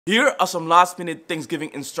Here are some last-minute Thanksgiving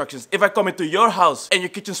instructions. If I come into your house and your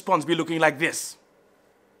kitchen sponge be looking like this.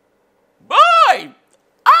 Boy!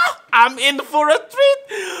 I'm in for a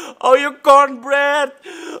treat! Oh, your cornbread!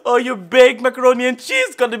 Oh, your baked macaroni and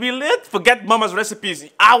cheese gonna be lit! Forget mama's recipes.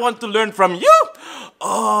 I want to learn from you!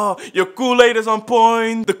 Oh, your Kool-Aid is on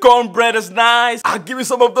point. The cornbread is nice. I'll give you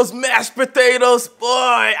some of those mashed potatoes. Boy,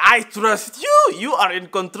 I trust you. You are in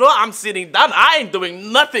control. I'm sitting down. I ain't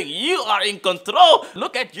doing nothing. You are in control.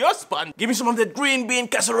 Look at your sponge. Give me some of that green bean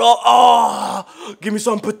casserole. Oh, give me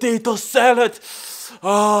some potato salad.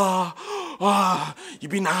 You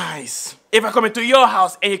be nice. If I come into your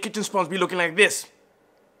house and your kitchen sponge be looking like this.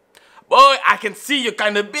 Boy, I can see you're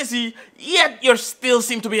kind of busy, yet you still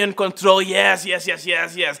seem to be in control. Yes.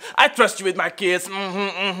 I trust you with my kids.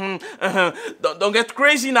 Don't get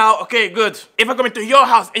crazy now. Okay, good. If I come into your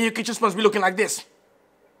house and your kitchen sponge be looking like this.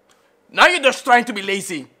 Now you're just trying to be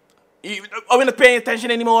lazy. Are we not paying attention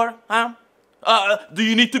anymore? Huh? Do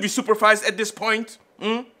you need to be supervised at this point?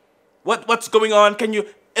 What's going on? Can you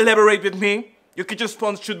elaborate with me? Your kitchen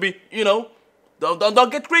sponge should be, you know.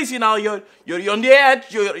 Don't get crazy now. You're on the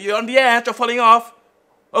edge. You're on the edge of falling off.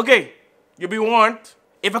 Okay, you'll be warned.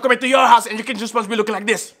 If I come into your house and your kitchen sponge be looking like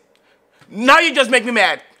this. Now you just make me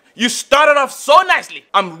mad. You started off so nicely.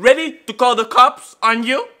 I'm ready to call the cops on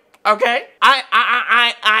you. Okay?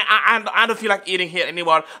 I don't feel like eating here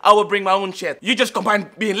anymore. I will bring my own shit. You just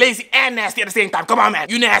combine being lazy and nasty at the same time. Come on, man.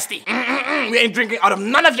 You nasty. We ain't drinking out of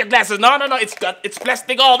none of your glasses. No. It's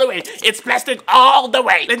plastic all the way. It's plastic all the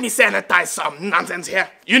way. Let me sanitize some nonsense here.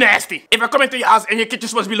 You nasty. If I come into your house and your kitchen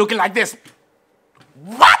supposed to be looking like this.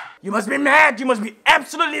 What? You must be mad. You must be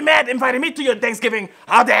absolutely mad inviting me to your Thanksgiving.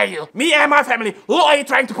 How dare you? Me and my family. Who are you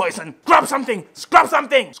trying to poison? Scrub something. Scrub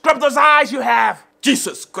something. Scrub those eyes you have.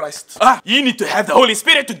 Jesus Christ. You need to have the Holy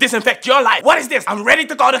Spirit to disinfect your life. What is this? I'm ready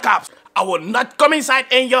to call the cops. I will not come inside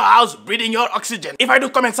in your house breathing your oxygen. If I do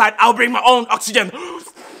come inside, I'll bring my own oxygen.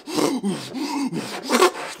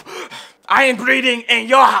 I ain't breathing in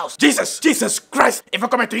your house. Jesus Christ. If I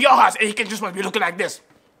come into your house and you can just want to be looking like this.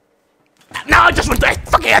 Now I just want to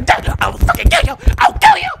fucking attack you. I'll fucking kill you. I'll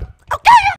kill you.